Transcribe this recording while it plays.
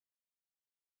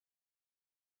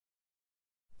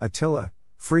Attila,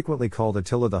 frequently called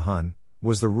Attila the Hun,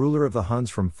 was the ruler of the Huns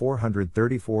from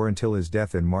 434 until his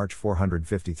death in March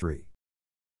 453.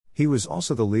 He was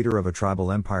also the leader of a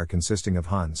tribal empire consisting of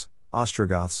Huns,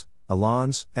 Ostrogoths,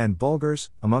 Alans, and Bulgars,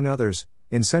 among others,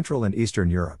 in Central and Eastern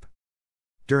Europe.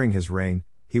 During his reign,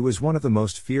 he was one of the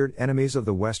most feared enemies of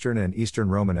the Western and Eastern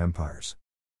Roman empires.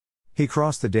 He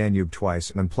crossed the Danube twice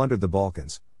and plundered the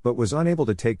Balkans, but was unable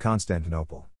to take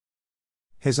Constantinople.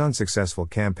 His unsuccessful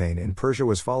campaign in Persia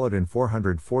was followed in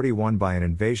 441 by an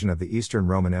invasion of the Eastern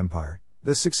Roman Empire,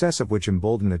 the success of which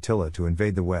emboldened Attila to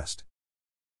invade the West.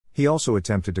 He also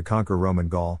attempted to conquer Roman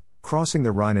Gaul, crossing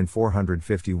the Rhine in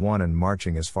 451 and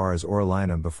marching as far as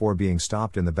Aurelianum before being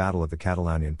stopped in the Battle of the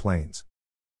Catalaunian Plains.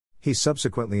 He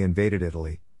subsequently invaded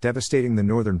Italy, devastating the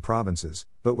northern provinces,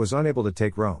 but was unable to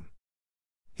take Rome.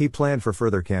 He planned for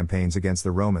further campaigns against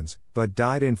the Romans, but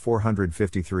died in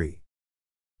 453.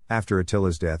 After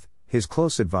Attila's death, his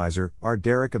close advisor,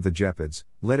 Ardaric of the Gepids,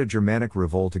 led a Germanic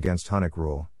revolt against Hunnic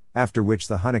rule, after which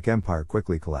the Hunnic Empire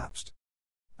quickly collapsed.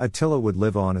 Attila would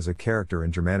live on as a character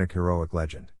in Germanic heroic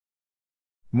legend.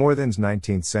 Morthen's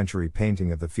 19th century painting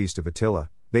of the Feast of Attila,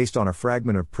 based on a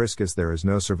fragment of Priscus. There is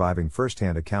no surviving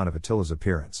first-hand account of Attila's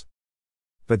appearance.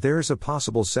 But there is a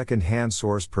possible second-hand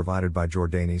source provided by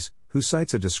Jordanes, who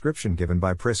cites a description given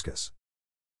by Priscus.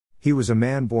 He was a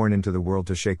man born into the world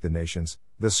to shake the nations,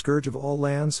 the scourge of all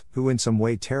lands, who in some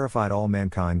way terrified all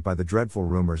mankind by the dreadful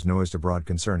rumors noised abroad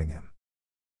concerning him.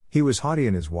 He was haughty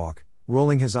in his walk,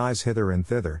 rolling his eyes hither and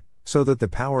thither, so that the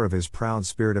power of his proud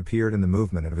spirit appeared in the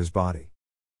movement of his body.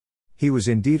 He was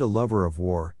indeed a lover of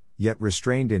war, yet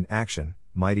restrained in action,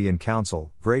 mighty in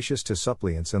counsel, gracious to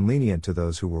suppliants and lenient to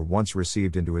those who were once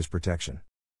received into his protection.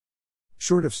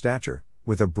 Short of stature,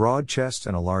 with a broad chest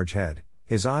and a large head,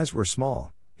 his eyes were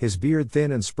small, his beard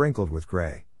thin and sprinkled with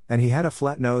gray, and he had a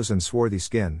flat nose and swarthy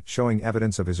skin, showing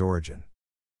evidence of his origin.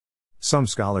 Some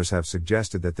scholars have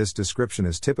suggested that this description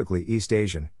is typically East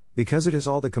Asian, because it has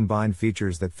all the combined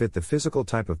features that fit the physical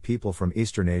type of people from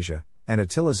Eastern Asia, and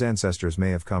Attila's ancestors may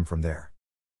have come from there.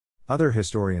 Other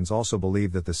historians also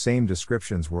believe that the same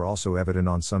descriptions were also evident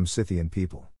on some Scythian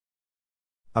people.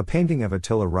 A painting of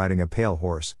Attila riding a pale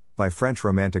horse, by French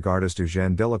Romantic artist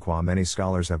Eugène Delacroix. Many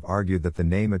scholars have argued that the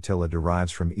name Attila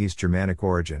derives from East Germanic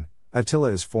origin.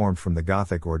 Attila is formed from the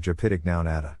Gothic or Gepidic noun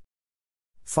Atta,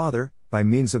 father, by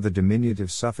means of the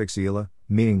diminutive suffix ila,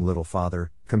 meaning little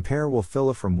father. Compare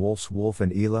Wolfilla from wolf's wolf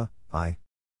and ila,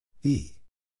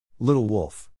 little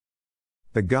wolf.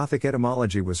 The Gothic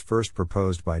etymology was first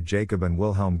proposed by Jacob and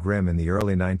Wilhelm Grimm in the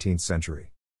early 19th century.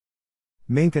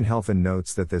 Menkenhelfen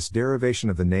notes that this derivation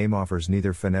of the name offers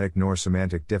neither phonetic nor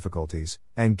semantic difficulties,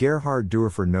 and Gerhard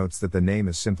Dürfer notes that the name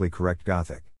is simply correct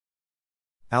Gothic.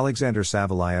 Alexander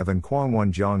Savelyev and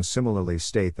Kwangwon Jiang similarly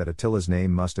state that Attila's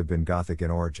name must have been Gothic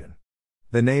in origin.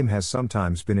 The name has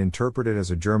sometimes been interpreted as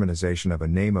a Germanization of a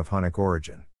name of Hunnic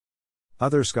origin.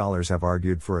 Other scholars have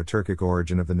argued for a Turkic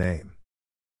origin of the name.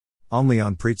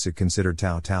 Leon Pritzig considered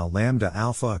Tau Lambda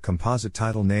Alpha a composite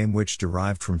title name which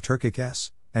derived from Turkic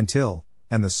s, and til,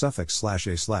 and the suffix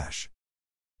 /a/.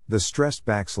 The stressed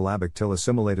back syllabic til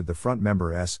assimilated the front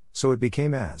member s, so it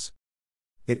became as.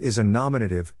 It is a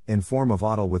nominative, in form of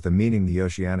Attil with the meaning the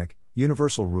oceanic,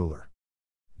 universal ruler.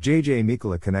 J.J.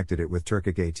 Mikula connected it with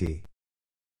Turkic at.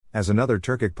 As another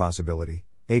Turkic possibility,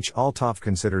 H. Althoff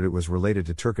considered it was related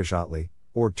to Turkish Atli,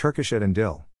 or Turkish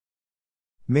Edendil.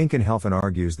 Menkenhelfen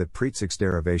argues that Pritzig's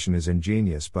derivation is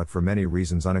ingenious but for many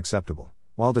reasons unacceptable,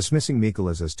 while dismissing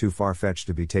Mikula's as too far-fetched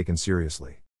to be taken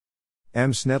seriously.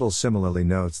 M. Snedel similarly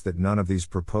notes that none of these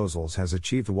proposals has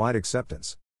achieved wide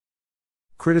acceptance.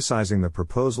 Criticizing the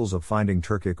proposals of finding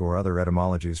Turkic or other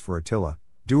etymologies for Attila,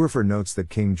 Dürfer notes that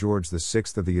King George VI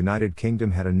of the United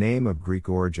Kingdom had a name of Greek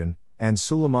origin, and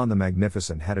Suleiman the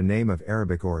Magnificent had a name of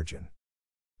Arabic origin.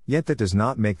 Yet that does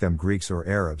not make them Greeks or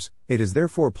Arabs. It is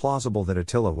therefore plausible that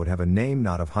Attila would have a name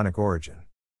not of Hunnic origin.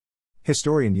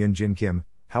 Historian Yun Jin Kim,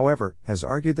 however, has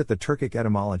argued that the Turkic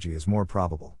etymology is more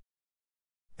probable.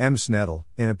 M. Snedel,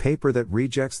 in a paper that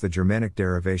rejects the Germanic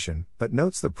derivation, but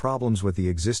notes the problems with the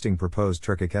existing proposed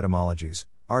Turkic etymologies,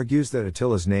 argues that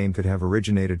Attila's name could have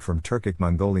originated from Turkic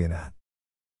Mongolian at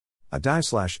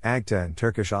Adi/Agta and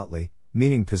Turkish Atli,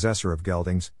 meaning possessor of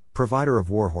geldings, provider of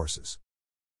war horses.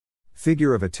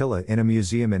 Figure of Attila in a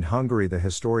museum in Hungary. The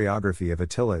historiography of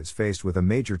Attila is faced with a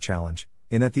major challenge,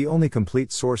 in that the only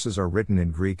complete sources are written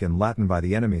in Greek and Latin by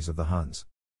the enemies of the Huns.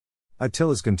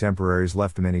 Attila's contemporaries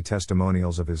left many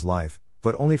testimonials of his life,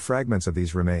 but only fragments of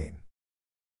these remain.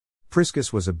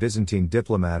 Priscus was a Byzantine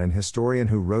diplomat and historian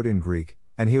who wrote in Greek,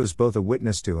 and he was both a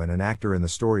witness to and an actor in the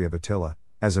story of Attila,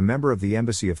 as a member of the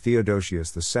embassy of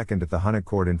Theodosius II at the Hunnic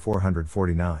court in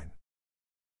 449.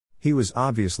 He was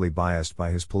obviously biased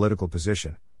by his political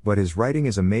position, but his writing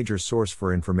is a major source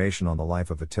for information on the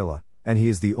life of Attila, and he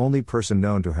is the only person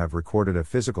known to have recorded a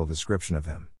physical description of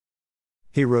him.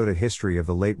 He wrote a history of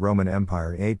the late Roman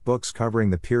Empire in 8 books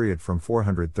covering the period from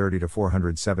 430 to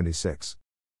 476.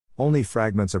 Only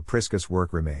fragments of Priscus'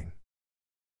 work remain.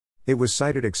 It was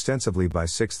cited extensively by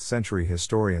 6th century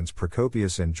historians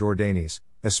Procopius and Jordanes,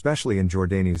 especially in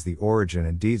Jordanes' The Origin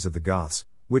and Deeds of the Goths,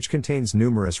 which contains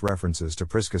numerous references to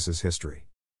Priscus' history.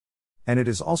 And it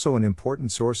is also an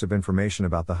important source of information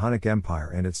about the Hunnic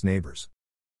Empire and its neighbors.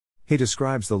 He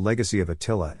describes the legacy of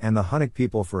Attila and the Hunnic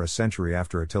people for a century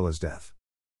after Attila's death.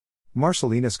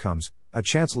 Marcellinus Comes, a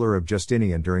chancellor of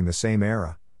Justinian during the same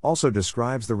era, also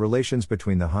describes the relations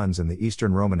between the Huns and the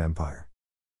Eastern Roman Empire.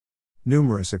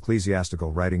 Numerous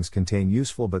ecclesiastical writings contain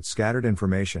useful but scattered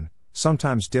information,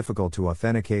 sometimes difficult to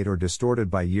authenticate or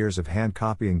distorted by years of hand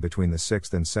copying between the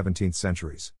 6th and 17th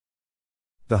centuries.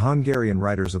 The Hungarian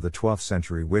writers of the 12th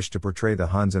century wished to portray the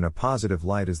Huns in a positive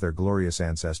light as their glorious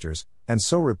ancestors, and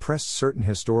so repressed certain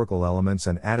historical elements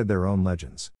and added their own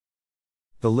legends.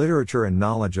 The literature and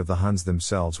knowledge of the Huns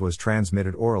themselves was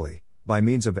transmitted orally, by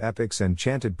means of epics and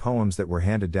chanted poems that were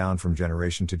handed down from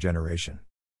generation to generation.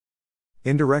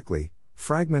 Indirectly,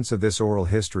 fragments of this oral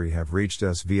history have reached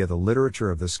us via the literature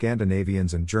of the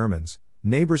Scandinavians and Germans,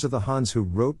 neighbors of the Huns who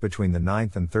wrote between the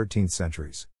 9th and 13th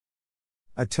centuries.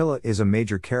 Attila is a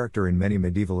major character in many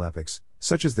medieval epics,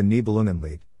 such as the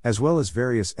Nibelungenlied, as well as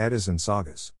various Eddas and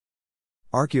sagas.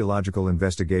 Archaeological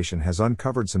investigation has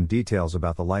uncovered some details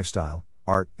about the lifestyle,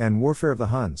 art, and warfare of the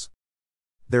Huns.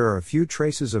 There are a few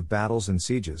traces of battles and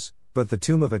sieges, but the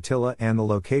tomb of Attila and the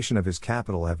location of his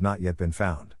capital have not yet been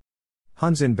found.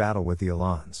 Huns in battle with the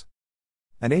Alans.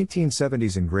 An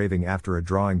 1870s engraving after a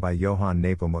drawing by Johann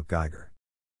Nepomuk Geiger.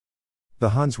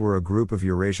 The Huns were a group of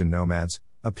Eurasian nomads,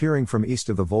 appearing from east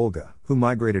of the Volga, who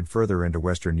migrated further into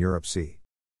Western Europe c.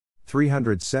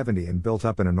 370 and built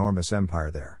up an enormous empire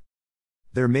there.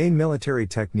 Their main military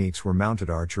techniques were mounted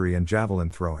archery and javelin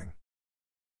throwing.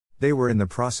 They were in the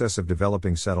process of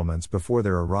developing settlements before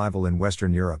their arrival in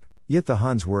Western Europe, yet the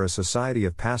Huns were a society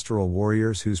of pastoral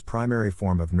warriors whose primary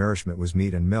form of nourishment was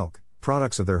meat and milk,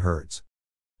 products of their herds.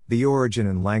 The origin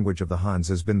and language of the Huns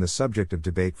has been the subject of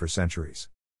debate for centuries.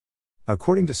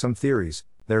 According to some theories,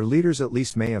 their leaders at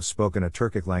least may have spoken a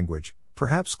Turkic language,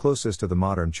 perhaps closest to the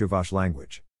modern Chuvash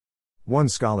language. One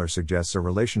scholar suggests a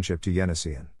relationship to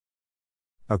Yeniseian.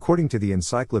 According to the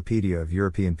Encyclopedia of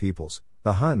European Peoples,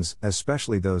 the Huns,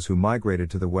 especially those who migrated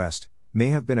to the west, may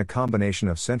have been a combination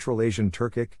of Central Asian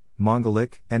Turkic,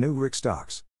 Mongolic, and Ugric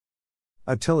stocks.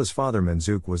 Attila's father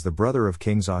Menzuk was the brother of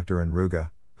Kings Oktar and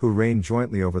Ruga, who reigned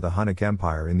jointly over the Hunnic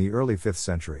Empire in the early 5th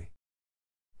century.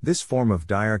 This form of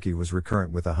diarchy was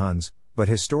recurrent with the Huns, but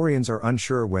historians are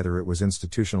unsure whether it was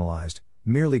institutionalized,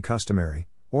 merely customary,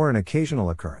 or an occasional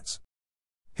occurrence.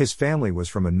 His family was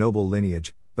from a noble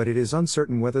lineage, but it is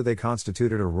uncertain whether they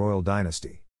constituted a royal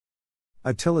dynasty.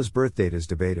 Attila's birth date is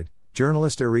debated.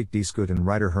 Journalist Eric Dieskut and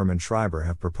writer Hermann Schreiber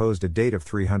have proposed a date of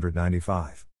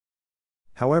 395.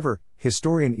 However,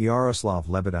 historian Yaroslav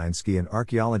Lebedinsky and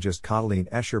archaeologist Katalin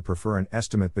Escher prefer an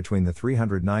estimate between the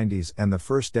 390s and the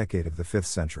first decade of the 5th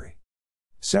century.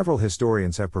 Several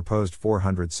historians have proposed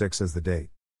 406 as the date.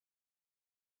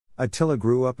 Attila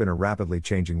grew up in a rapidly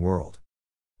changing world.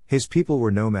 His people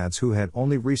were nomads who had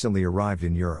only recently arrived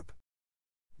in Europe.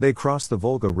 They crossed the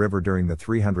Volga River during the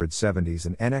 370s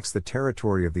and annexed the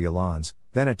territory of the Alans,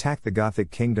 then attacked the Gothic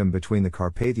kingdom between the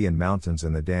Carpathian Mountains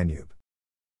and the Danube.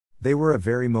 They were a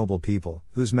very mobile people,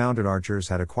 whose mounted archers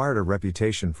had acquired a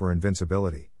reputation for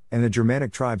invincibility, and the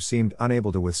Germanic tribes seemed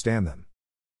unable to withstand them.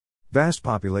 Vast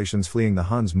populations fleeing the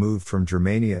Huns moved from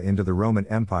Germania into the Roman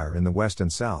Empire in the west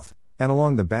and south, and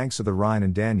along the banks of the Rhine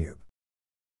and Danube.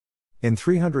 In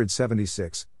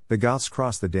 376, the Goths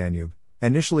crossed the Danube,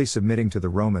 initially submitting to the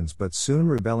Romans but soon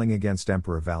rebelling against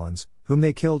Emperor Valens, whom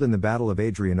they killed in the Battle of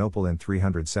Adrianople in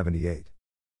 378.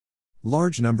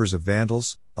 Large numbers of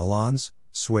Vandals, Alans,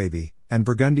 Suebi, and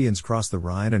Burgundians crossed the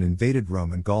Rhine and invaded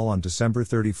Roman Gaul on December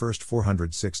 31,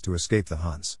 406 to escape the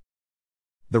Huns.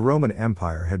 The Roman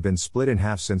Empire had been split in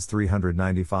half since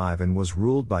 395 and was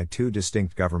ruled by two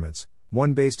distinct governments,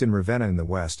 one based in Ravenna in the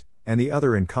west, and the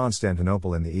other in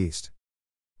Constantinople in the east.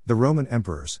 The Roman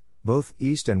emperors, both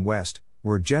east and west,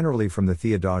 were generally from the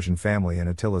Theodosian family in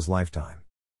Attila's lifetime.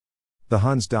 The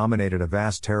Huns dominated a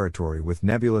vast territory with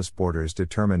nebulous borders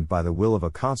determined by the will of a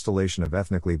constellation of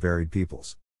ethnically varied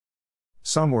peoples.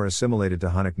 Some were assimilated to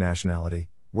Hunnic nationality,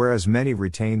 whereas many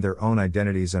retained their own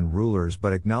identities and rulers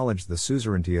but acknowledged the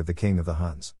suzerainty of the king of the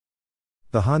Huns.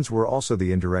 The Huns were also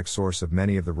the indirect source of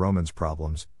many of the Romans'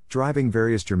 problems, driving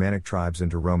various Germanic tribes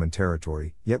into Roman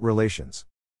territory, yet relations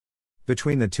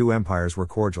between the two empires were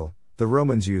cordial. The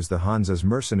Romans used the Huns as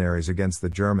mercenaries against the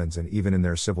Germans and even in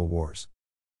their civil wars.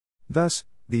 Thus,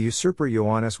 the usurper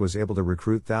Ioannis was able to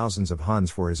recruit thousands of Huns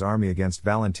for his army against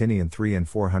Valentinian III in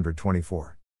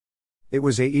 424. It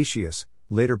was Aetius,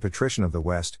 later patrician of the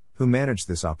West, who managed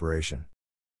this operation.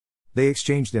 They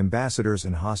exchanged ambassadors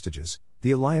and hostages,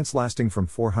 the alliance lasting from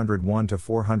 401 to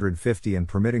 450 and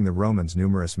permitting the Romans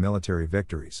numerous military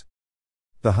victories.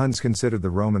 The Huns considered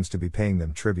the Romans to be paying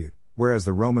them tribute, whereas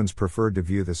the Romans preferred to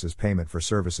view this as payment for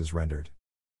services rendered.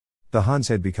 The Huns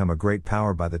had become a great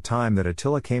power by the time that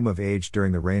Attila came of age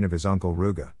during the reign of his uncle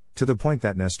Ruga, to the point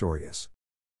that Nestorius,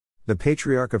 the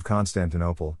Patriarch of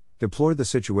Constantinople, deplored the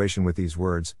situation with these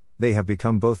words: "They have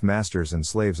become both masters and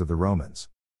slaves of the Romans."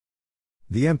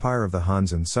 The empire of the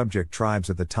Huns and subject tribes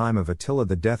at the time of Attila,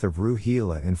 the death of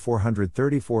Ruhila in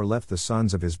 434, left the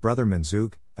sons of his brother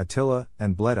Menzuk, Attila,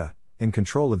 and Bleda, in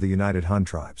control of the united Hun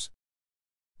tribes.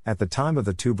 At the time of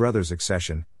the two brothers'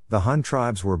 accession, the Hun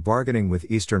tribes were bargaining with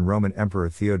Eastern Roman Emperor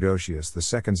Theodosius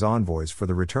II's envoys for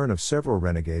the return of several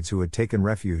renegades who had taken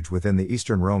refuge within the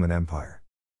Eastern Roman Empire.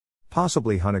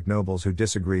 Possibly Hunnic nobles who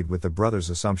disagreed with the brothers'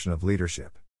 assumption of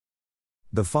leadership.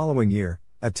 The following year,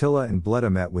 Attila and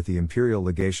Bleda met with the imperial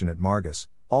legation at Margus,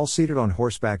 all seated on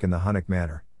horseback in the Hunnic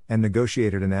manner, and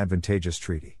negotiated an advantageous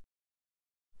treaty.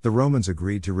 The Romans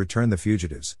agreed to return the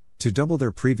fugitives, to double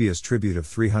their previous tribute of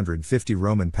 350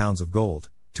 Roman pounds of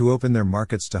gold, to open their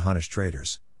markets to Hunnish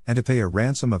traders, and to pay a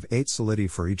ransom of 8 solidi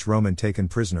for each Roman taken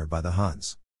prisoner by the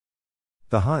Huns.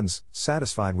 The Huns,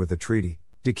 satisfied with the treaty,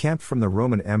 decamped from the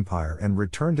Roman Empire and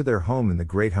returned to their home in the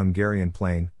Great Hungarian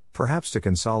Plain, perhaps to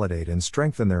consolidate and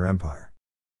strengthen their empire.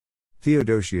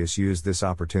 Theodosius used this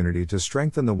opportunity to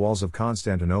strengthen the walls of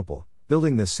Constantinople,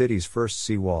 building the city's first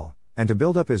sea wall, and to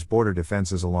build up his border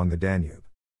defenses along the Danube.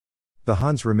 The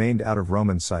Huns remained out of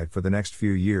Roman sight for the next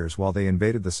few years while they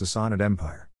invaded the Sassanid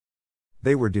Empire.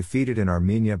 They were defeated in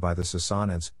Armenia by the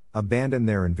Sassanids, abandoned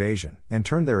their invasion, and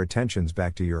turned their attentions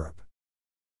back to Europe.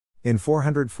 In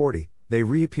 440, they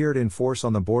reappeared in force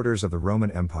on the borders of the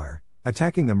Roman Empire,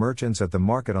 attacking the merchants at the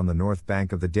market on the north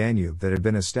bank of the Danube that had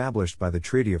been established by the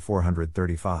Treaty of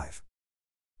 435.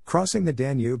 Crossing the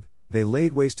Danube, they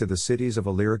laid waste to the cities of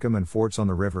Illyricum and forts on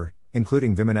the river,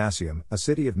 including Viminacium, a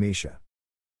city of Moesia.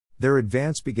 Their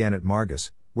advance began at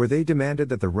Margus, where they demanded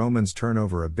that the Romans turn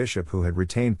over a bishop who had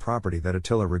retained property that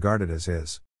Attila regarded as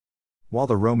his. While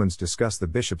the Romans discussed the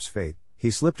bishop's fate, he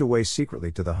slipped away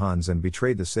secretly to the Huns and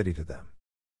betrayed the city to them.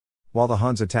 While the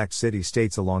Huns attacked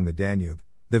city-states along the Danube,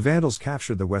 the Vandals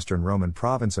captured the western Roman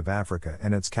province of Africa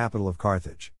and its capital of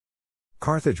Carthage.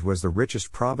 Carthage was the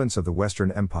richest province of the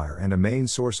Western Empire and a main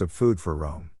source of food for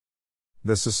Rome.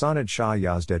 The Sassanid Shah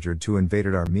Yazdegerd II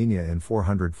invaded Armenia in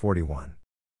 441.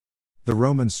 The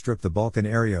Romans stripped the Balkan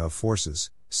area of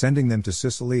forces, sending them to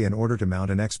Sicily in order to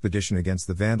mount an expedition against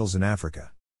the Vandals in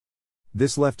Africa.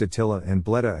 This left Attila and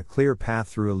Bleda a clear path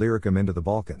through Illyricum into the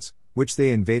Balkans, which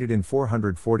they invaded in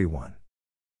 441.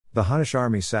 The Hunnish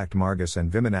army sacked Margus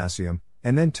and Viminacium,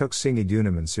 and then took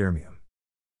Singidunum and Sirmium.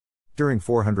 During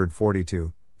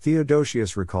 442,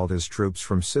 Theodosius recalled his troops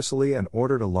from Sicily and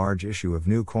ordered a large issue of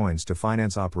new coins to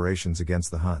finance operations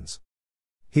against the Huns.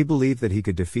 He believed that he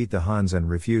could defeat the Huns and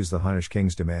refuse the Hunnish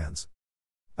king's demands.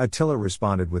 Attila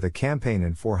responded with a campaign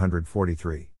in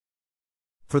 443.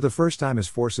 For the first time his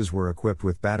forces were equipped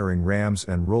with battering rams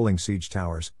and rolling siege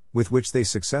towers, with which they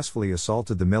successfully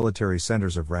assaulted the military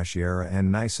centers of Rashiera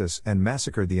and Nisus and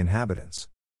massacred the inhabitants.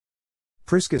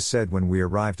 Priscus said, "When we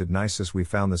arrived at Nisus we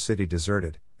found the city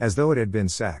deserted, as though it had been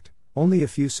sacked. Only a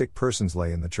few sick persons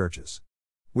lay in the churches.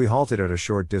 We halted at a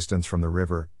short distance from the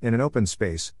river, in an open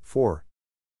space, for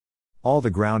all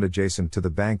the ground adjacent to the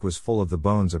bank was full of the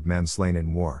bones of men slain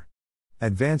in war."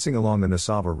 Advancing along the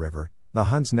Nisava River, the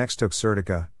Huns next took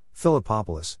Serdica,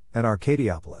 Philippopolis, and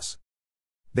Arcadiopolis.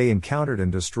 They encountered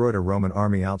and destroyed a Roman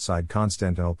army outside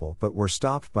Constantinople but were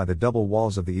stopped by the double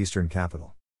walls of the eastern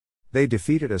capital. They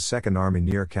defeated a second army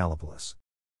near Callipolis.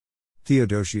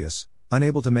 Theodosius,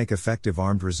 unable to make effective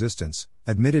armed resistance,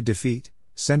 admitted defeat,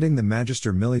 sending the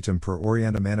Magister Militum per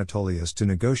Orientum Anatolius to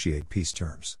negotiate peace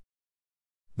terms.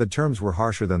 The terms were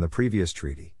harsher than the previous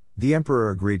treaty. The emperor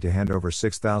agreed to hand over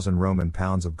 6,000 Roman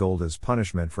pounds of gold as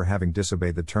punishment for having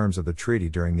disobeyed the terms of the treaty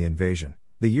during the invasion.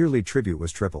 The yearly tribute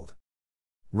was tripled,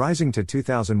 rising to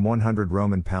 2,100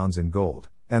 Roman pounds in gold,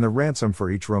 and the ransom for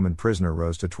each Roman prisoner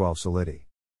rose to 12 solidi.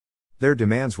 Their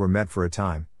demands were met for a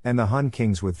time, and the Hun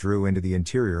kings withdrew into the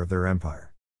interior of their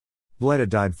empire. Bleda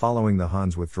died following the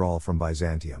Huns' withdrawal from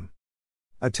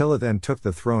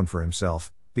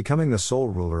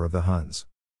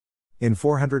In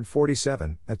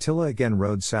 447, Attila again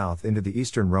rode south into the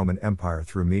Eastern Roman Empire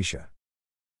through Moesia.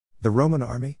 The Roman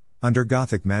army, under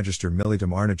Gothic Magister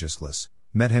Militum Arnegisclus,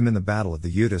 met him in the Battle of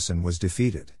the Udus and was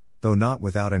defeated, though not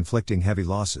without inflicting heavy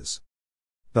losses.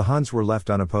 The Huns were left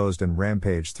unopposed and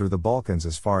rampaged through the Balkans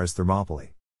as far as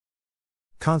Thermopylae.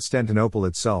 Constantinople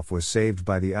itself was saved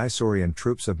by the Isaurian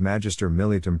troops of Magister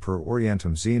Militum per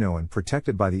Orientum Zeno and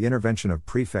protected by the intervention of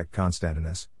Prefect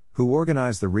Constantinus, who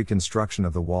organized the reconstruction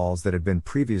of the walls that had been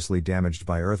previously damaged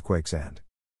by earthquakes and,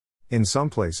 in some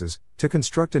places, to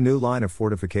construct a new line of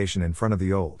fortification in front of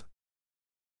the old.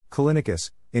 Callinicus,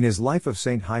 in his Life of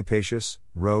Saint Hypatius,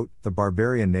 wrote, "The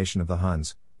barbarian nation of the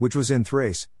Huns, which was in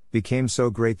Thrace, became so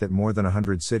great that more than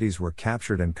 100 cities were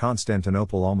captured and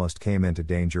Constantinople almost came into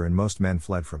danger and most men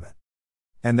fled from it.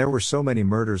 And there were so many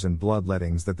murders and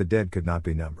bloodlettings that the dead could not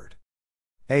be numbered.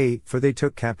 For they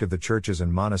took captive the churches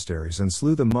and monasteries and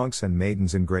slew the monks and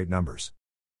maidens in great numbers."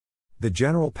 The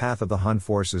general path of the Hun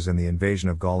forces in the invasion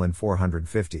of Gaul in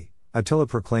 450, Attila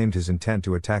proclaimed his intent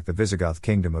to attack the Visigoth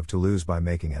kingdom of Toulouse by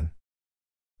making an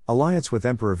alliance with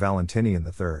Emperor Valentinian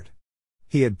III.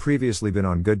 He had previously been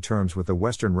on good terms with the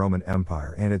Western Roman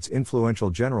Empire and its influential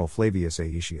general Flavius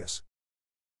Aetius.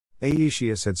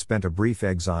 Aetius had spent a brief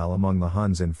exile among the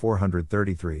Huns in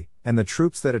 433, and the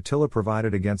troops that Attila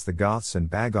provided against the Goths and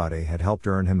Bagaudae had helped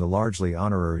earn him the largely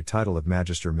honorary title of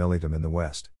Magister Militum in the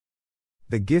West.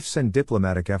 The gifts and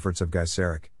diplomatic efforts of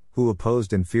Gaiseric, who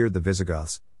opposed and feared the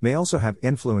Visigoths, may also have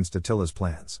influenced Attila's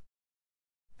plans.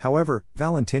 However,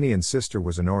 Valentinian's sister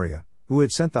was Honoria, who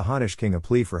had sent the Hunnish king a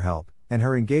plea for help, and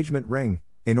her engagement ring,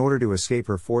 in order to escape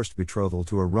her forced betrothal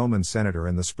to a Roman senator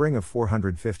in the spring of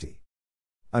 450.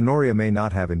 Honoria may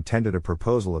not have intended a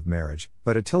proposal of marriage,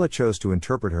 but Attila chose to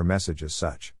interpret her message as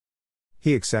such.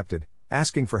 He accepted,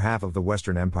 asking for half of the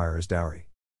Western Empire as dowry.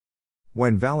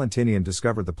 When Valentinian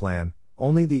discovered the plan,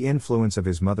 only the influence of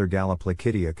his mother Galla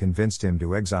Placidia convinced him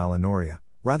to exile Honoria,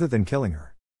 rather than killing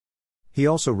her. He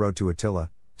also wrote to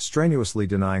Attila, strenuously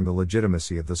denying the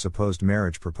legitimacy of the supposed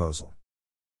marriage proposal.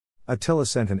 Attila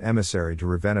sent an emissary to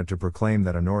Ravenna to proclaim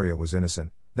that Honoria was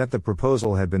innocent, that the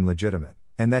proposal had been legitimate,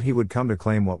 and that he would come to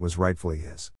claim what was rightfully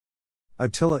his.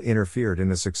 Attila interfered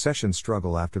in a succession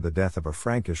struggle after the death of a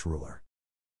Frankish ruler.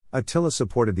 Attila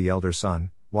supported the elder son,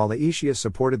 while Aetius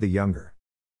supported the younger.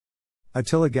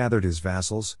 Attila gathered his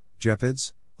vassals,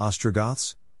 Gepids,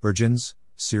 Ostrogoths, Burgundians,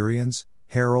 Syrians,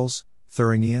 Herulls,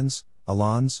 Thuringians,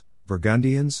 Alans,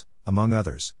 Burgundians, among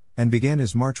others, and began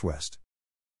his march west.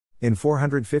 In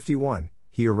 451,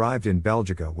 he arrived in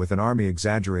Belgica with an army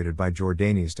exaggerated by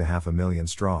Jordanes to 500,000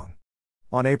 strong.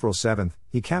 On April 7,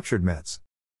 he captured Metz.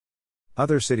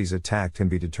 Other cities attacked can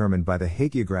be determined by the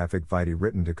hagiographic vitae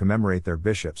written to commemorate their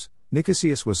bishops.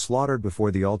 Nicasius was slaughtered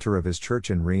before the altar of his church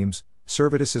in Reims.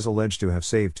 Servetus is alleged to have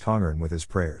saved Tongeren with his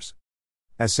prayers,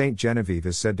 as Saint Genevieve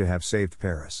is said to have saved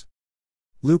Paris.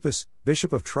 Lupus,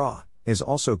 bishop of Troyes, is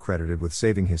also credited with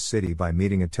saving his city by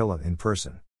meeting Attila in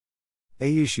person.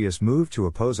 Aetius moved to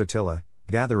oppose Attila,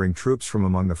 gathering troops from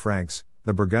among the Franks,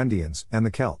 the Burgundians, and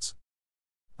the Celts.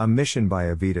 A mission by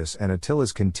Avitus and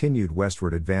Attila's continued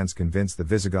westward advance convinced the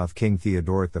Visigoth king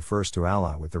Theodoric I to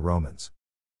ally with the Romans.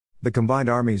 The combined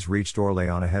armies reached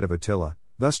Orléans ahead of Attila,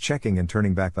 thus checking and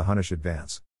turning back the Hunnish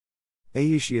advance.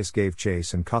 Aetius gave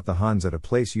chase and caught the Huns at a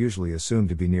place usually assumed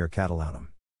to be near Catalaunum.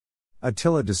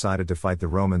 Attila decided to fight the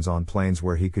Romans on plains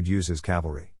where he could use his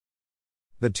cavalry.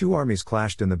 The two armies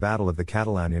clashed in the Battle of the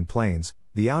Catalaunian Plains,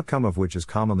 the outcome of which is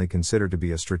commonly considered to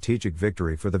be a strategic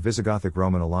victory for the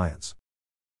Visigothic-Roman alliance.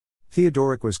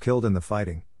 Theodoric was killed in the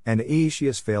fighting, and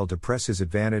Aetius failed to press his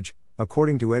advantage,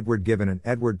 according to Edward Gibbon and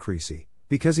Edward Creasy,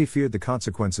 because he feared the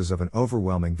consequences of an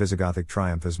overwhelming Visigothic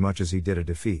triumph as much as he did a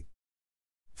defeat.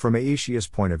 From Aetius'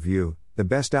 point of view, the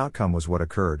best outcome was what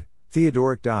occurred.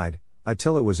 Theodoric died,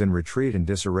 Attila was in retreat and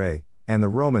disarray, and the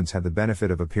Romans had the benefit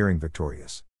of appearing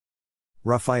victorious.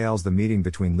 Raphael's The Meeting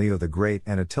between Leo the Great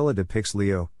and Attila depicts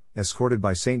Leo, escorted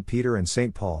by St. Peter and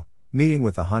St. Paul, meeting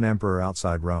with the Hun emperor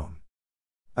outside Rome.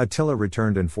 Attila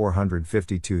returned in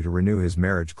 452 to renew his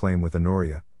marriage claim with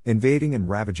Honoria, invading and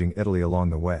ravaging Italy along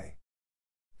the way.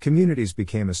 Communities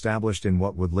became established in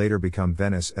what would later become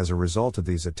Venice as a result of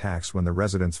these attacks when the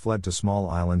residents fled to small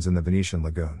islands in the Venetian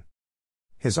lagoon.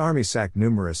 His army sacked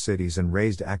numerous cities and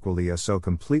razed Aquileia so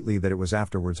completely that it was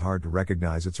afterwards hard to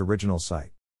recognize its original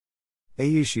site.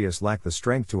 Aetius lacked the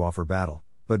strength to offer battle,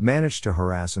 but managed to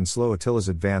harass and slow Attila's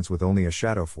advance with only a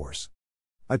shadow force.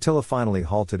 Attila finally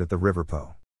halted at the River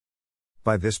Po.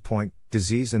 By this point,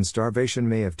 disease and starvation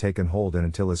may have taken hold in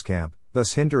Attila's camp,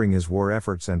 thus hindering his war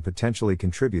efforts and potentially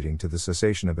contributing to the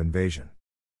cessation of invasion.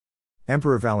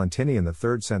 Emperor Valentinian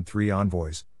III sent 3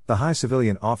 envoys, The high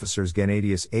civilian officers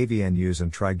Gennadius Avienus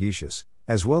and Trigetius,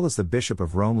 as well as the Bishop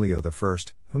of Rome Leo I,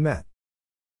 who met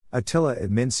Attila at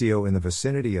Mincio in the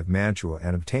vicinity of Mantua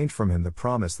and obtained from him the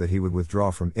promise that he would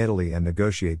withdraw from Italy and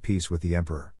negotiate peace with the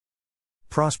emperor.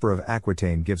 Prosper of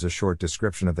Aquitaine gives a short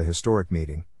description of the historic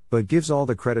meeting, but gives all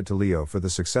the credit to Leo for the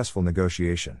successful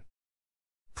negotiation.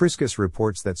 Priscus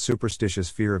reports that superstitious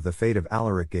fear of the fate of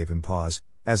Alaric gave him pause,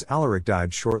 as Alaric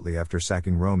died shortly after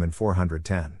sacking Rome in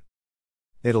 410.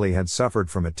 Italy had suffered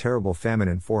from a terrible famine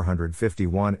in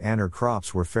 451 and her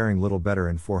crops were faring little better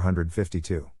in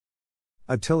 452.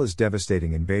 Attila's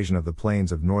devastating invasion of the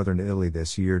plains of northern Italy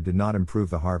this year did not improve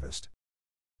the harvest.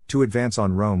 To advance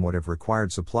on Rome would have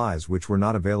required supplies which were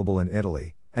not available in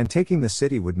Italy, and taking the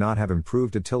city would not have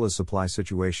improved Attila's supply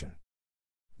situation.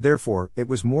 Therefore, it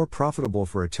was more profitable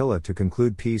for Attila to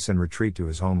conclude peace and retreat to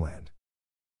his homeland.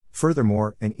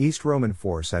 Furthermore, an East Roman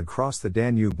force had crossed the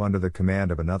Danube under the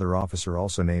command of another officer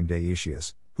also named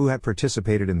Aetius, who had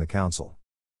participated in the Council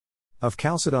of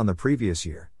Chalcedon the previous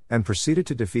year, and proceeded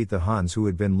to defeat the Huns who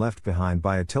had been left behind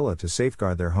by Attila to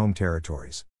safeguard their home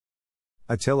territories.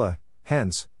 Attila,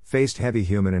 hence, faced heavy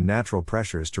human and natural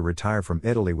pressures to retire from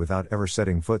Italy without ever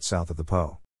setting foot south of the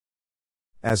Po.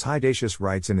 As Hydatius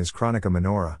writes in his Chronica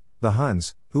Minora, the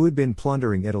Huns, who had been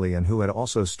plundering Italy and who had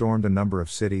also stormed a number of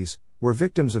cities, were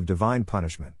victims of divine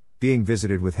punishment, being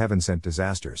visited with heaven-sent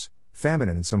disasters, famine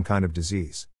and some kind of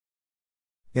disease.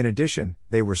 In addition,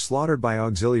 they were slaughtered by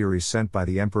auxiliaries sent by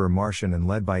the Emperor Marcian and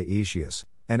led by Aetius,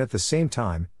 and at the same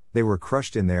time, they were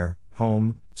crushed in their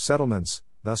home settlements.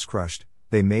 Thus crushed,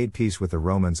 they made peace with the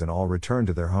Romans and all returned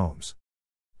to their homes.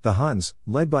 The Huns,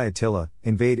 led by Attila,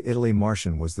 invade Italy.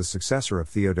 Marcian was the successor of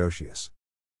Theodosius.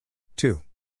 2.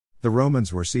 The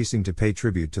Romans were ceasing to pay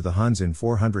tribute to the Huns in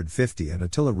 450 and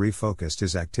Attila refocused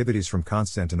his activities from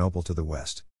Constantinople to the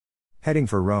west, heading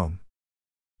for Rome.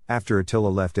 After Attila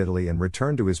left Italy and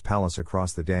returned to his palace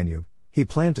across the Danube, he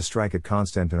planned to strike at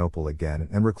Constantinople again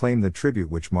and reclaim the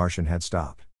tribute which Marcian had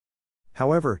stopped.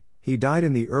 However, he died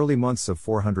in the early months of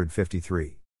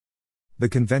 453. The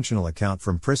conventional account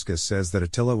from Priscus says that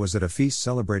Attila was at a feast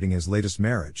celebrating his latest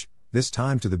marriage, this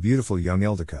time to the beautiful young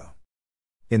Ildiko.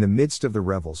 In the midst of the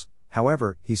revels,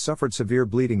 however, he suffered severe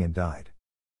bleeding and died.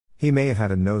 He may have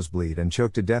had a nosebleed and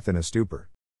choked to death in a stupor.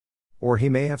 Or he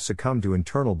may have succumbed to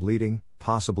internal bleeding,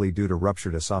 possibly due to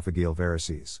ruptured esophageal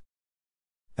varices.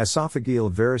 Esophageal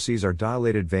varices are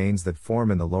dilated veins that form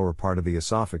in the lower part of the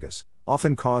esophagus,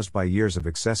 often caused by years of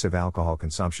excessive alcohol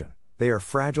consumption. They are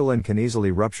fragile and can easily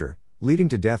rupture, leading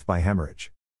to death by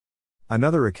hemorrhage.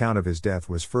 Another account of his death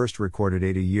was first recorded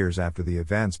 80 years after the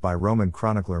events by Roman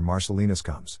chronicler Marcellinus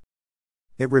Comes.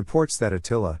 It reports that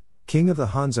Attila, king of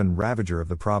the Huns and ravager of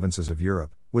the provinces of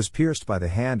Europe, was pierced by the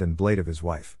hand and blade of his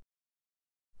wife.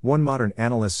 One modern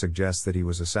analyst suggests that he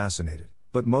was assassinated,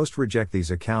 but most reject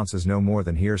these accounts as no more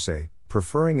than hearsay,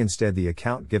 preferring instead the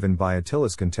account given by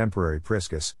Attila's contemporary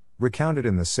Priscus, recounted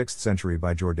in the 6th century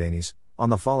by Jordanes, on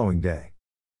the following day.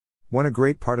 When a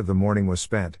great part of the morning was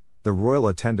spent, the royal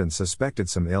attendants suspected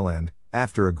some ill and,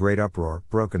 after a great uproar,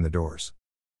 broke in the doors.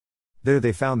 There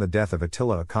they found the death of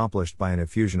Attila accomplished by an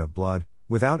effusion of blood,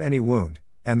 without any wound,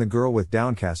 and the girl with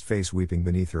downcast face weeping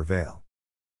beneath her veil.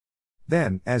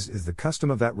 Then, as is the custom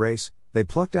of that race, they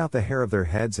plucked out the hair of their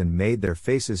heads and made their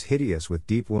faces hideous with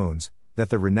deep wounds,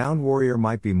 that the renowned warrior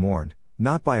might be mourned,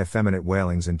 not by effeminate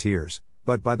wailings and tears,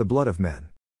 but by the blood of men.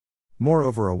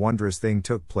 Moreover, a wondrous thing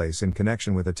took place in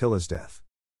connection with Attila's death.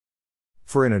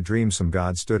 For in a dream some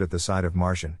god stood at the side of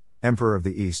Marcian, emperor of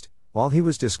the East, while he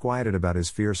was disquieted about his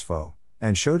fierce foe,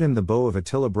 and showed him the bow of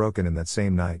Attila broken in that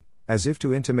same night, as if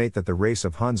to intimate that the race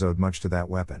of Huns owed much to that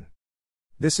weapon.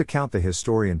 This account the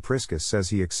historian Priscus says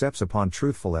he accepts upon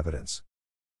truthful evidence.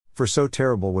 For so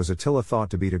terrible was Attila thought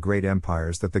to be to great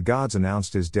empires that the gods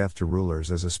announced his death to rulers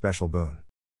as a special boon.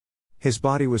 His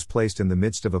body was placed in the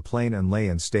midst of a plain and lay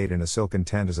in state in a silken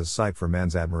tent as a sight for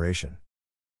men's admiration.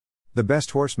 The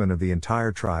best horsemen of the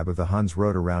entire tribe of the Huns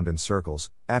rode around in circles,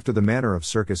 after the manner of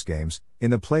circus games,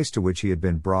 in the place to which he had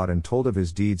been brought and told of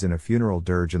his deeds in a funeral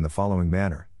dirge in the following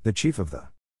manner: the chief of the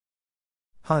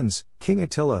Huns, King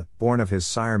Attila, born of his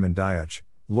sire Mendiuch,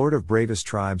 lord of bravest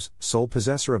tribes, sole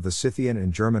possessor of the Scythian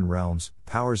and German realms,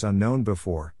 powers unknown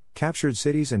before, captured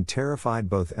cities and terrified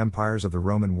both empires of the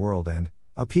Roman world and,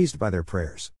 appeased by their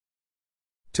prayers,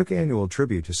 took annual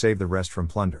tribute to save the rest from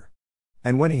plunder.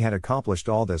 And when he had accomplished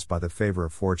all this by the favor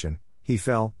of fortune, he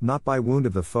fell, not by wound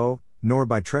of the foe, nor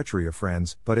by treachery of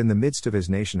friends, but in the midst of his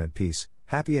nation at peace,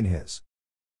 happy in his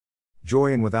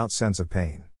joy and without sense of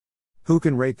pain. Who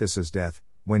can rate this as death,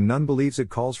 when none believes it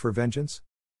calls for vengeance?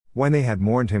 When they had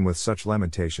mourned him with such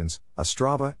lamentations, a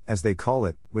strava, as they call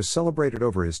it, was celebrated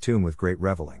over his tomb with great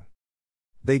reveling.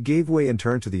 They gave way in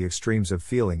turn to the extremes of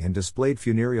feeling and displayed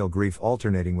funereal grief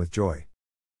alternating with joy.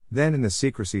 Then in the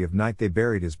secrecy of night they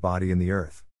buried his body in the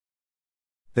earth.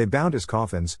 They bound his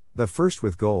coffins, the first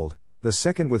with gold, the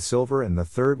second with silver and the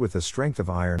third with the strength of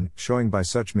iron, showing by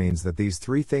such means that these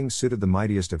three things suited the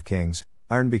mightiest of kings: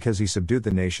 iron because he subdued the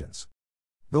nations,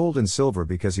 gold and silver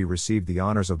because he received the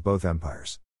honors of both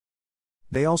empires.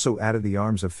 They also added the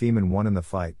arms of Femen won in the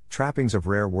fight, trappings of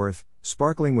rare worth,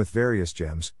 sparkling with various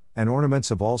gems, and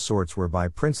ornaments of all sorts whereby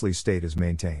princely state is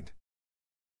maintained.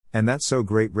 And that so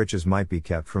great riches might be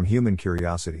kept from human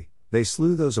curiosity, they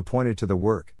slew those appointed to the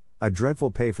work, a dreadful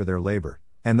pay for their labor,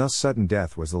 and thus sudden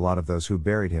death was the lot of those who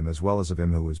buried him as well as of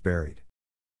him who was buried.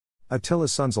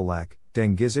 Attila's sons Alak,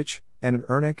 Dengizich, and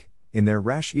Ernik, in their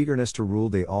rash eagerness to rule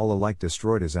they all alike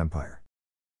destroyed his empire.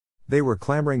 They were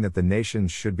clamoring that the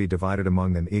nations should be divided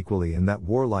among them equally and that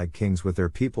warlike kings with their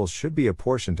peoples should be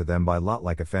apportioned to them by lot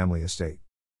like a family estate.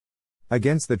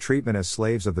 Against the treatment as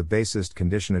slaves of the basest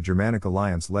condition a Germanic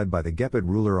alliance led by the Gepid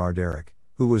ruler Ardaric,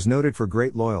 who was noted for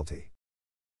great loyalty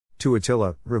to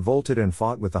Attila, revolted and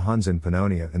fought with the Huns in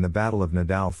Pannonia in the Battle of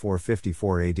Nadao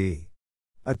 454 AD.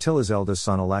 Attila's eldest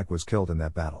son Alak was killed in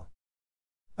that battle.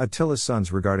 Attila's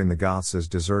sons, regarding the Goths as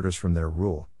deserters from their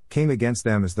rule, came against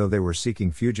them as though they were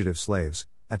seeking fugitive slaves,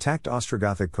 attacked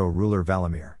Ostrogothic co-ruler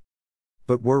Valamir,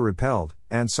 but were repelled,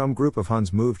 and some group of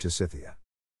Huns moved to Scythia.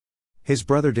 His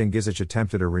brother Dengizich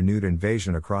attempted a renewed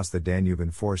invasion across the Danube in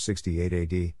 468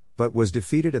 AD, but was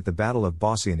defeated at the Battle of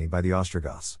Bosciani by the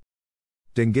Ostrogoths.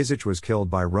 Dengizich was killed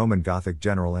by Roman Gothic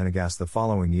general Enagast the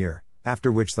following year,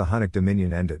 after which the Hunnic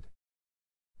dominion ended.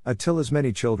 Attila's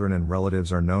many children and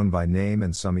relatives are known by name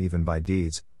and some even by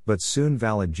deeds, but soon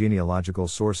valid genealogical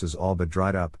sources all but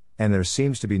dried up, and there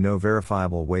seems to be no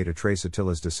verifiable way to trace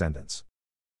Attila's descendants.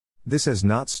 This has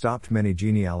not stopped many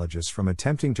genealogists from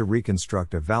attempting to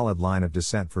reconstruct a valid line of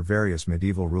descent for various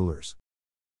medieval rulers.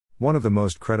 One of the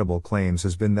most credible claims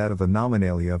has been that of the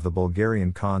nominalia of the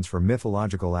Bulgarian Khans for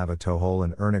mythological Avitohol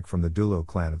and Ernik from the Dulo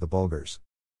clan of the Bulgars.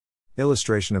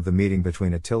 Illustration of the meeting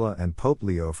between Attila and Pope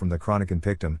Leo from the Chronicon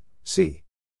Pictum, c.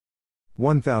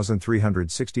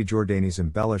 1360. Jordanes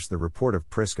embellished the report of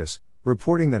Priscus,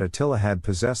 reporting that Attila had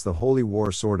possessed the holy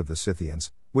war sword of the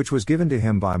Scythians, which was given to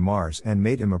him by Mars and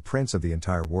made him a prince of the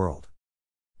entire world.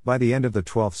 By the end of the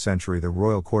 12th century the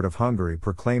royal court of Hungary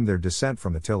proclaimed their descent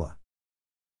from Attila.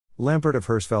 Lampert of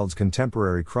Hersfeld's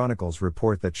contemporary chronicles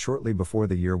report that shortly before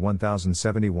the year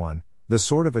 1071, the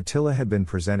sword of Attila had been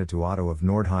presented to Otto of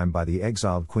Nordheim by the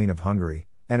exiled Queen of Hungary,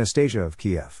 Anastasia of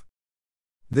Kiev.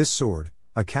 This sword,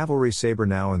 a cavalry saber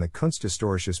now in the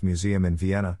Kunsthistorisches Museum in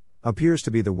Vienna, appears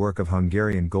to be the work of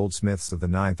Hungarian goldsmiths of the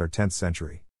 9th or 10th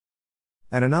century.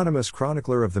 An anonymous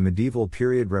chronicler of the medieval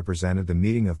period represented the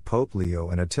meeting of Pope Leo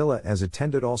and Attila as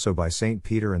attended also by St.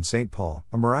 Peter and St. Paul,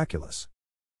 a miraculous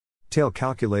tale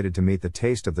calculated to meet the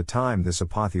taste of the time. This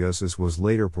apotheosis was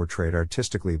later portrayed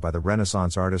artistically by the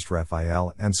Renaissance artist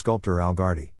Raphael and sculptor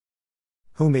Algardi,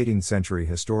 whom 18th century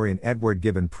historian Edward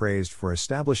Gibbon praised for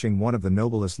establishing one of the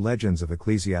noblest legends of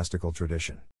ecclesiastical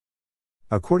tradition.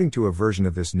 According to a version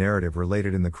of this narrative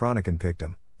related in the Chronicon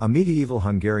Pictum, a medieval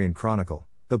Hungarian chronicle,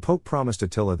 the Pope promised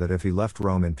Attila that if he left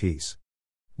Rome in peace,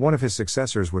 one of his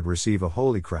successors would receive a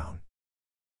holy crown.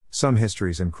 Some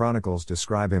histories and chronicles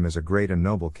describe him as a great and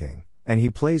noble king, and he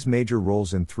plays major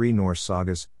roles in 3 Norse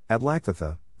sagas,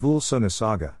 Atlakthatha, Völsunga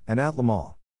saga, and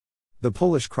Atlamal. The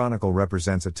Polish chronicle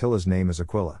represents Attila's name as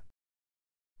Aquila.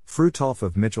 Frutolf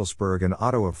of Michelsburg and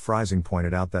Otto of Freising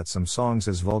pointed out that some songs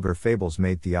as vulgar fables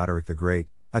made Theodoric the Great,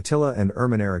 Attila and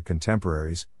Ermaneric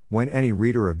contemporaries, when any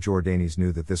reader of Jordanes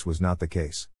knew that this was not the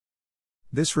case.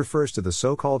 This refers to the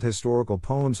so-called historical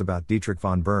poems about Dietrich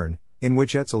von Bern, in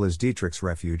which Etzel is Dietrich's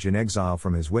refuge in exile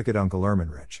from his wicked uncle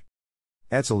Ermanrich.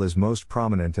 Etzel is most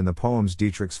prominent in the poems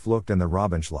Dietrich's Flucht and the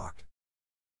Robbenschlacht.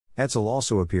 Etzel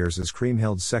also appears as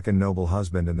Kriemhild's second noble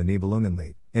husband in the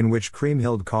Nibelungenlied, in which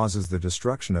Kriemhild causes the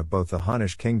destruction of both the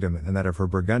Hunnish kingdom and that of her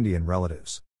Burgundian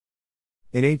relatives.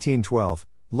 In 1812,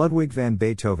 Ludwig van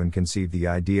Beethoven conceived the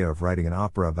idea of writing an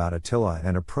opera about Attila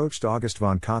and approached August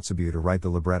von Kotzebue to write the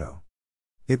libretto.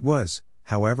 It was,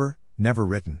 however, never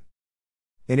written.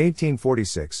 In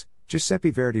 1846, Giuseppe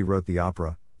Verdi wrote the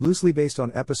opera, loosely based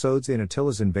on episodes in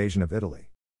Attila's invasion of Italy.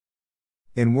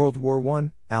 In World War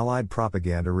I, Allied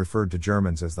propaganda referred to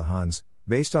Germans as the Huns,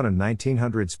 based on a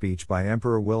 1900 speech by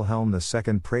Emperor Wilhelm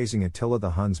II praising Attila the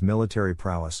Hun's military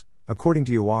prowess, according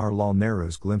to Jawaharlal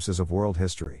Nehru's Glimpses of World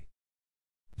History.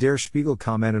 Der Spiegel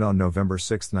commented on November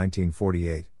 6,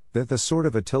 1948, that the sword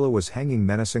of Attila was hanging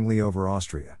menacingly over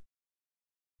Austria.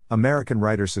 American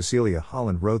writer Cecilia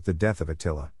Holland wrote The Death of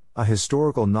Attila, a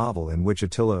historical novel in which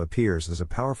Attila appears as a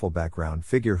powerful background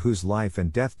figure whose life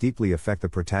and death deeply affect the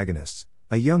protagonists,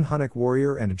 a young Hunnic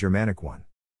warrior and a Germanic one.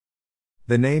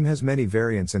 The name has many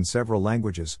variants in several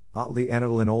languages: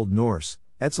 əʻtɪlə in Old Norse,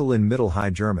 ʻætələ in Middle High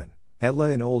German,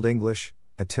 ʻætələ in Old English,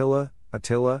 Attila,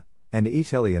 Attila, and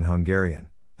ʻætələ in Hungarian,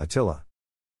 Attila.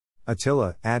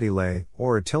 Attila, əttɪlə,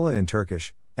 or Attila in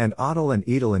Turkish, and ʻætələ and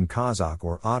ʻætələ in Kazakh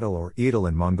or ʻætələ or ʻætələ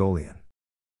in Mongolian.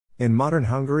 In modern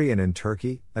Hungary and in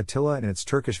Turkey, Attila and its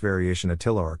Turkish variation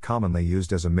Attila are commonly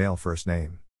used as a male first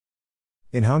name.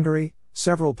 In Hungary,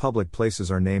 several public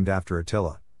places are named after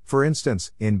Attila. For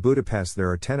instance, in Budapest there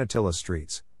are 10 Attila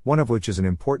streets, one of which is an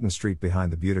important street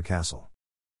behind the Buda Castle.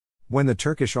 When the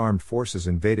Turkish armed forces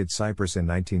invaded Cyprus in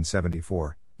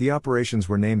 1974, the operations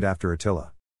were named after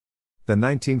Attila. The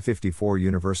 1954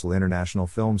 Universal International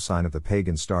film Sign of the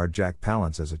Pagan starred Jack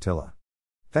Palance as Attila.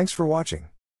 Thanks for watching.